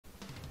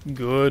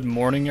Good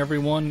morning,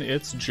 everyone.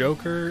 It's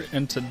Joker,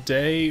 and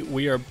today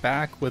we are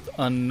back with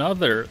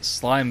another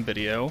slime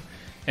video.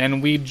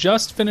 And we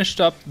just finished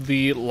up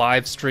the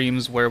live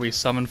streams where we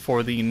summoned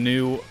for the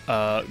new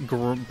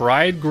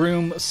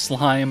bridegroom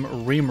slime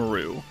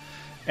Rimuru.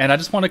 And I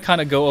just want to kind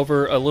of go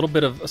over a little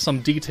bit of some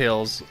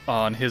details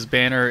on his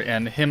banner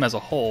and him as a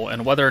whole,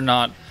 and whether or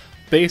not,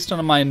 based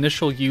on my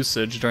initial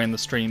usage during the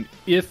stream,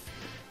 if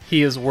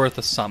he is worth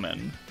a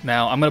summon.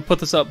 Now, I'm going to put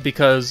this up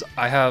because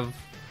I have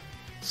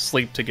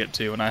sleep to get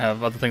to, and I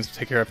have other things to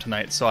take care of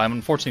tonight, so I'm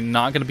unfortunately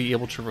not going to be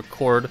able to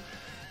record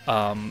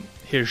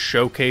his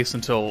showcase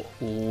until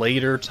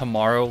later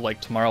tomorrow,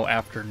 like tomorrow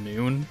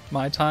afternoon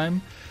my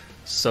time.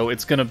 So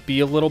it's going to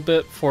be a little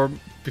bit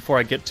before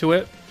I get to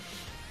it.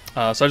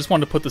 So I just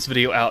wanted to put this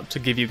video out to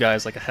give you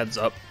guys like a heads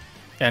up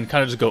and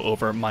kind of just go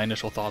over my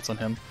initial thoughts on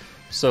him.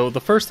 So the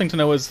first thing to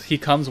know is he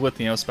comes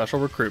with, special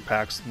recruit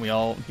packs. They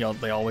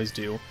always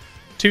do.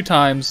 2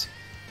 times,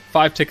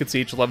 5 tickets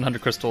each,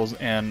 1,100 crystals,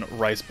 and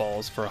rice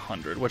balls for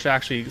 100, which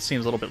actually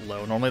seems a little bit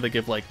low. Normally they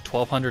give like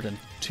 1,200 and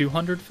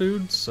 200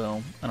 food,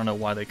 so I don't know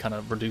why they kind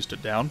of reduced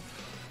it down.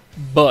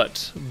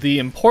 But the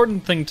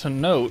important thing to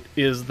note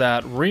is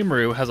that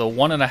Rimuru has a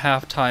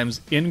 1.5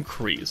 times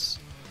increase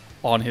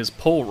on his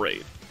pull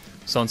rate.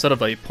 So instead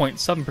of a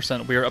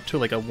 0.7%, we are up to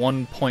like a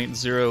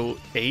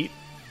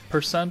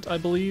 1.08%, I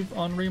believe,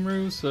 on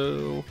Rimuru,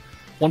 so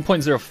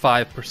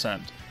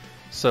 1.05%.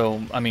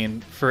 So, I mean,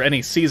 for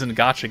any seasoned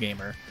gacha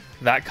gamer,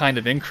 that kind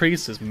of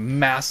increase is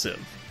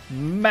massive.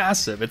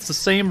 Massive. It's the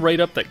same rate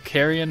up that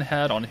Carrion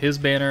had on his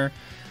banner,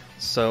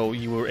 so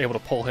you were able to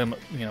pull him,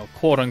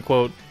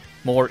 quote-unquote,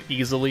 more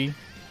easily.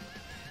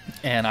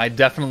 And I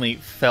definitely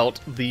felt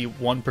the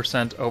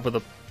 1% over the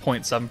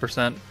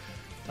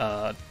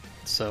 0.7%.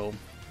 So,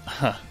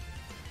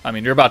 I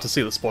mean, you're about to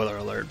see the spoiler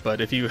alert, but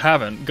if you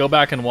haven't, go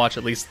back and watch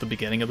at least the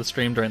beginning of the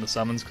stream during the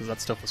summons, because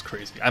that stuff was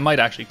crazy. I might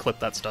actually clip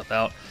that stuff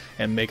out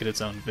and make it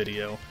its own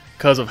video,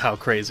 because of how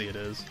crazy it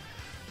is.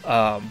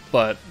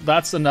 But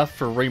that's enough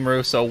for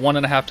Rimuru, so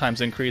 1.5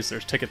 times increase.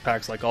 There's ticket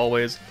packs like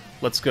always.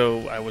 Let's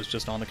go, I was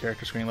just on the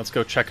character screen, let's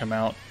go check him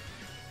out.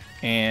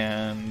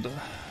 And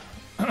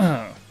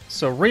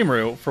so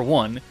Rimuru, for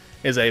one,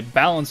 is a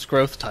balanced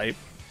growth type,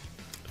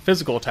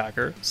 physical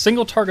attacker,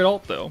 single target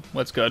ult though,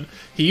 that's good.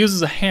 He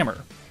uses a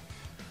hammer.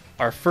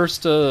 Our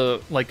first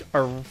real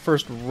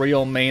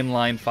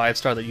mainline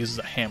 5-star that uses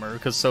a hammer,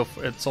 because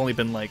it's only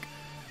been like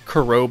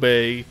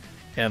Kurobe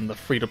and the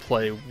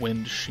free-to-play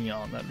Wind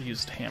Shion that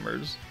used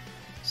hammers.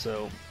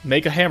 So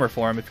make a hammer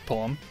for him if you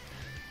pull him.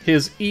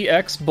 His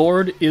EX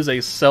board is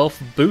a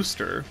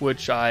self-booster,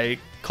 which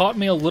caught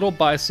me a little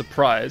by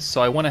surprise,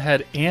 so I went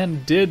ahead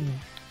and did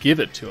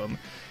give it to him.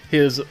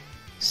 His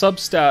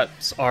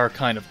substats are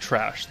kind of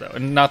trash, though.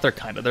 And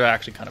they're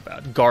actually kind of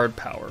bad. Guard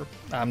power.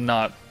 I'm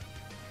not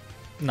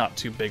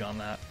too big on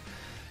that.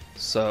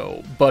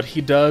 So, but he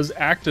does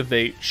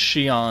activate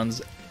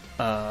Shion's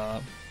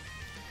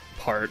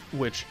part,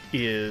 which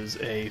is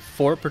a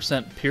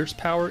 4% pierce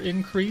power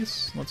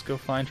increase. Let's go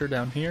find her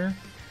down here.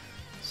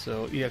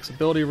 So EX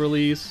ability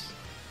release,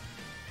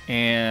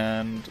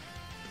 and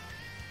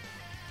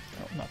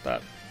not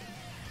that.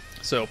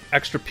 So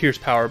extra pierce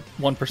power,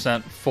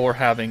 1% for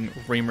having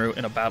Rimuru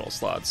in a battle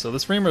slot. So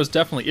this Rimuru is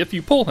definitely, if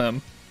you pull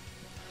him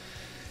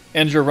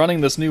and you're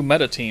running this new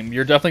meta team,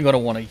 you're definitely going to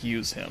want to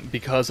use him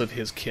because of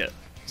his kit.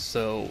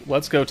 So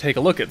let's go take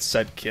a look at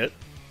said kit.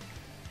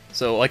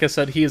 So, like I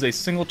said, he is a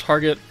single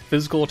target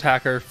physical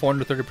attacker,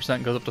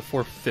 430% goes up to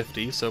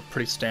 450, so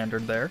pretty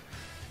standard there.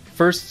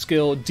 First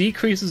skill,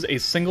 decreases a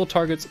single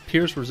target's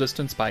pierce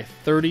resistance by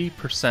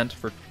 30%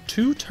 for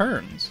 2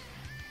 turns.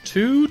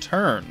 2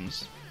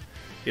 turns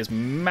is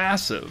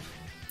massive.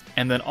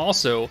 And then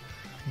also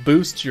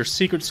boosts your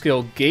secret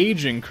skill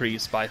gauge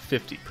increase by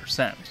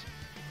 50%.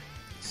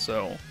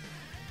 So,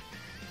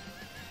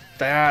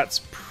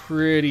 that's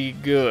pretty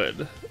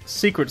good.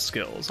 Secret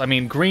skills. I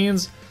mean,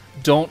 greens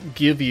don't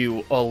give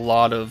you a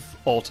lot of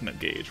ultimate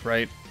gauge,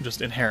 right?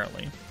 Just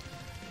inherently.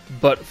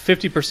 But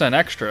 50%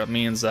 extra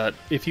means that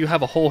if you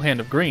have a whole hand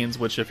of greens,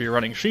 which if you're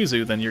running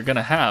Shizu, then you're going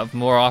to have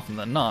more often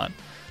than not,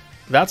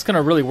 that's going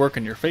to really work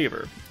in your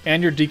favor.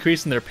 And you're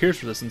decreasing their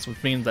pierce resistance,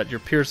 which means that your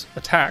pierce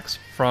attacks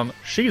from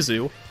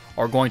Shizu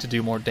are going to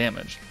do more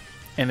damage.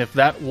 And if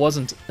that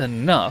wasn't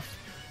enough,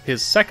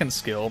 his second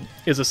skill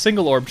is a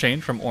single orb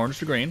change from orange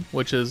to green,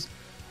 which is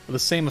the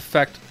same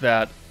effect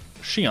that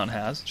Shion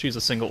has. She's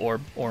a single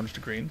orb, orange to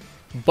green.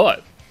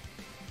 But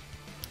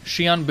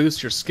Shion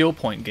boosts your skill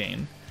point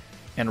gain,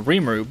 and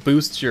Rimuru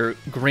boosts your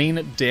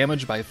green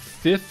damage by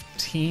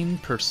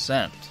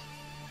 15%.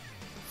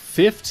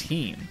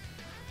 15.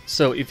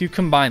 So if you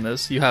combine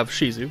this, you have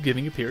Shizu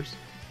giving you pierce,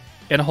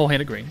 and a whole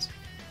hand of greens,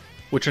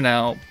 which are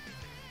now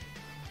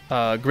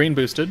green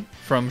boosted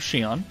from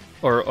Shion,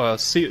 or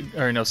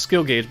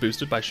skill gauge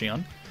boosted by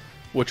Shion,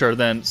 which are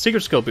then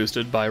secret skill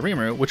boosted by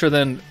Rimuru, which are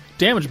then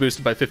damage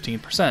boosted by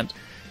 15%,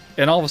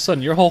 and all of a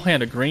sudden your whole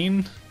hand of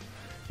green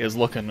is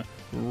looking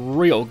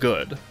real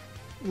good.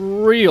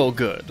 Real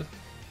good.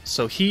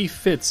 So he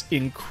fits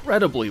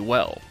incredibly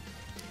well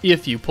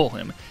if you pull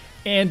him.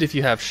 and if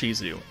you have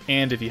Shizu,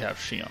 and if you have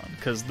Shion,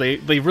 because they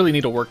really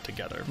need to work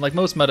together. Like,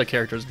 most meta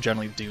characters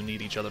generally do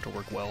need each other to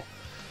work well.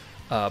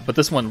 But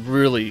this one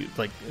really,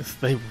 like,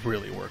 they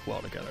really work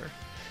well together.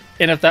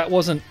 And if that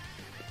wasn't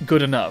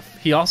good enough,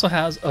 he also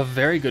has a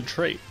very good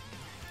trait.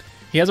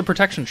 He has a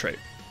protection trait.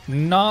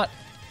 Not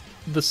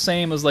the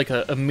same as, like,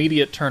 a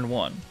immediate turn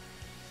 1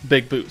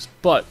 big boost,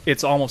 but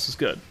it's almost as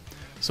good.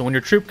 So when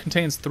your troop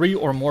contains 3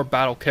 or more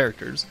battle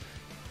characters,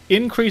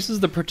 increases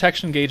the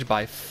protection gauge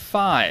by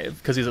 5,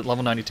 because he's at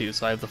level 92,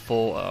 so I have the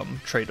full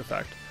trait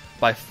effect,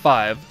 by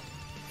 5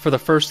 for the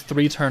first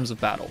 3 turns of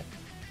battle.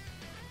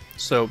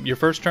 So your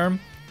first turn,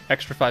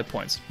 extra 5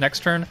 points. Next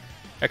turn,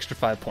 extra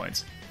 5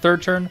 points.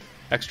 Third turn,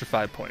 extra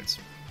 5 points.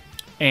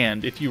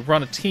 And if you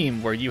run a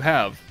team where you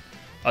have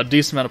a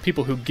decent amount of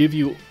people who give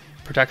you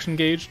protection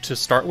gauge to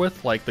start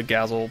with, like the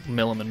Gazel,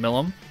 Milim, and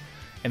Milim,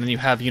 and then you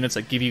have units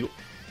that give you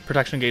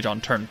protection gauge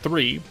on turn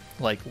 3,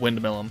 like Wind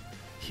Milim,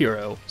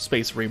 Hero,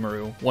 Space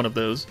Rimuru, one of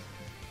those,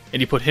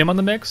 and you put him on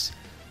the mix,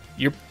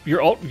 your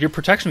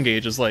protection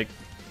gauge is like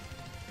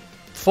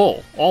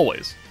full,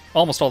 always,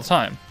 almost all the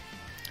time.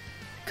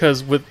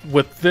 Because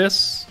with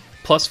this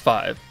plus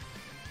 5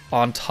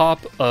 on top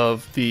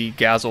of the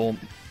Gazel,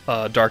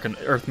 Dark and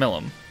Earth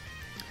Milim,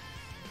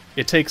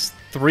 it takes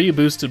 3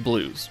 boosted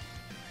blues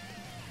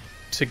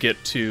to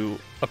get to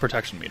a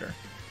protection meter,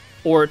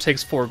 or it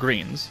takes 4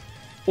 greens,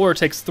 or it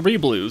takes 3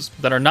 blues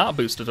that are not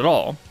boosted at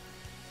all.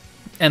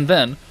 And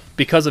then,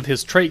 because of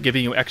his trait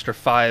giving you extra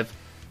 5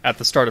 at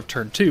the start of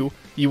turn 2,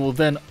 you will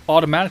then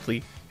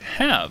automatically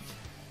have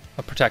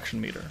a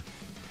protection meter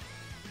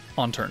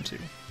on turn 2.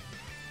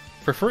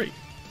 For free.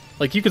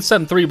 Like, you could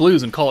send 3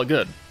 blues and call it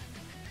good.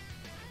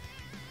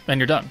 And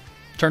you're done.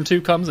 Turn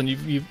 2 comes and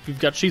you've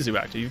got Shizu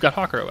active. You've got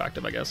Hakuro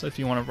active, I guess, if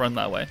you want to run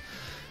that way.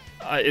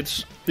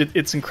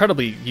 It's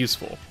incredibly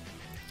useful.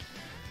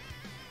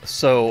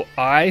 So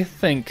I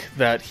think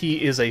that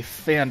he is a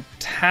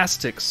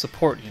fantastic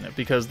support unit,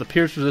 because the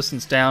Pierce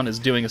Resistance down is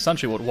doing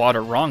essentially what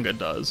Water Ranga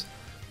does,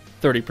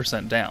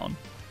 30% down.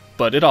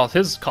 But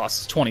his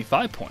cost is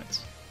 25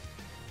 points.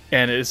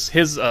 And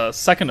his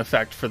second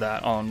effect for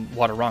that on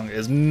Water Ranga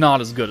is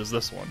not as good as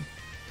this one.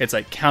 It's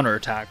like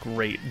counterattack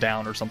rate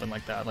down or something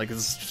like that. Like,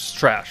 it's just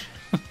trash.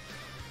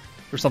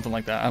 Or something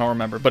like that. I don't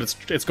remember. But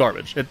it's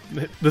garbage.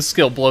 This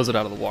skill blows it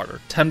out of the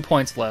water. 10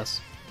 points less.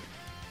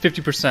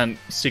 50%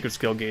 secret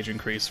skill gauge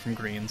increase from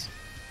greens.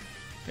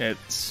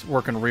 It's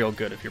working real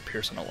good if you're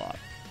piercing a lot.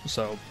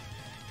 So,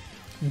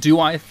 do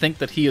I think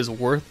that he is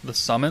worth the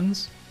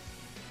summons?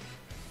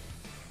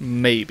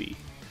 Maybe.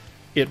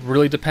 It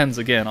really depends,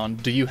 again, on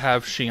do you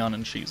have Shion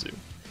and Shizu.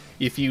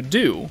 If you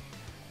do,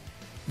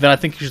 then I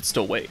think you should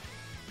still wait.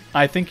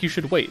 I think you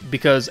should wait,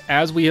 because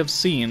as we have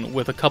seen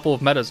with a couple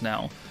of metas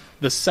now,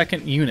 the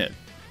second unit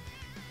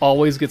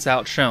always gets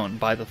outshone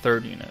by the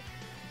third unit.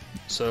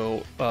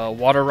 So,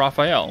 Water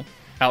Raphael,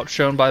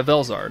 outshone by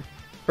Velzard.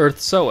 Earth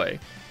Soe,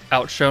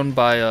 outshone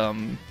by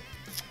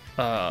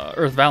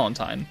Earth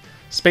Valentine.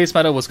 Space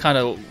meta was kind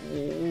of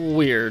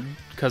weird,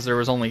 because there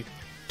was only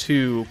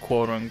 2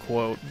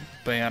 quote-unquote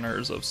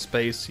banners of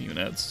space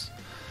units,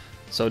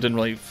 so it didn't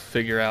really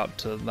figure out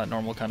to that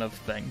normal kind of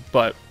thing.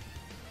 But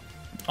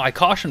I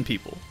caution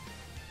people.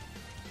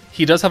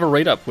 He does have a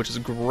rate up, which is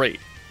great,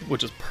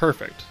 which is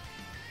perfect.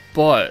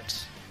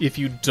 But if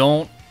you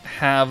don't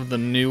have the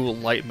new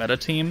light meta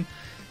team,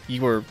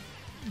 you are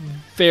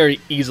very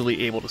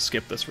easily able to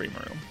skip this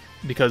Rimuru.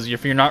 Because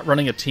if you're not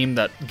running a team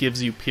that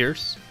gives you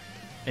Pierce,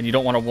 and you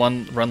don't want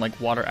to run like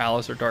Water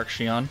Alice or Dark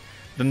Shion,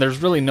 then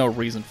there's really no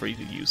reason for you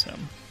to use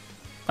him.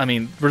 I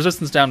mean,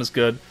 resistance down is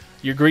good,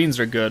 your greens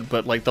are good,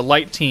 but like the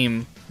light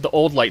team, the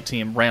old light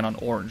team ran on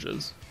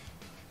oranges.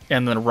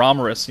 And then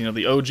Romorus,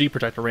 the OG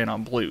protector, ran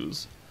on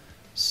blues.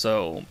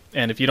 So,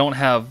 and if you don't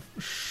have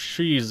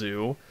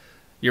Shizu,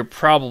 you're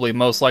probably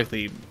most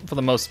likely, for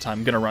the most of the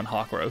time, going to run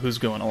Hakuro, who's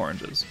going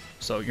oranges.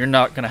 So you're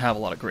not going to have a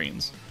lot of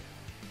greens,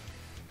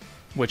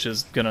 which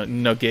is going to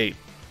negate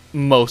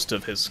most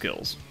of his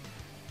skills.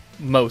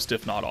 Most,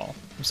 if not all,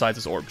 besides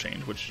his orb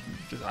change, which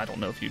I don't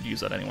know if you'd use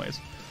that anyways.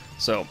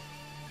 So,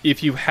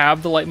 if you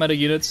have the light meta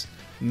units,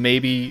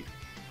 maybe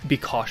be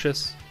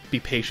cautious, be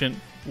patient,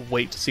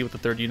 wait to see what the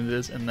third unit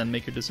is, and then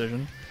make your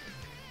decision.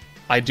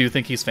 I do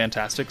think he's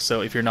fantastic,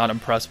 so if you're not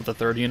impressed with the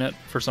third unit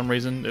for some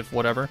reason, if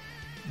whatever,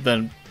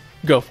 then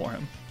go for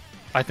him.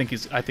 I think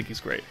he's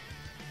great.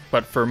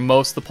 But for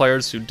most of the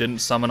players who didn't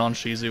summon on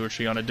Shizu or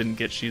Shion, and didn't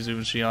get Shizu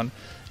and Shion,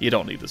 you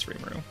don't need this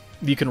Rimuru.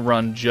 You can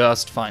run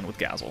just fine with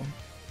Gazel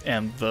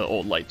and the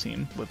old light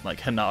team with like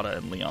Hinata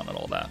and Leon and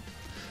all that.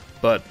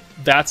 But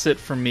that's it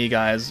from me,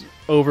 guys.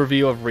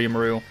 Overview of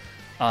Rimuru.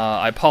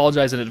 I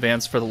apologize in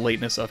advance for the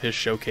lateness of his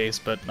showcase,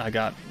 but I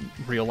got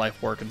real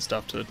life work and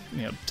stuff to,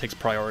 takes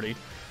priority.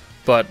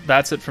 But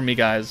that's it from me,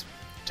 guys.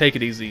 Take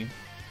it easy,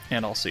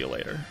 and I'll see you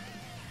later.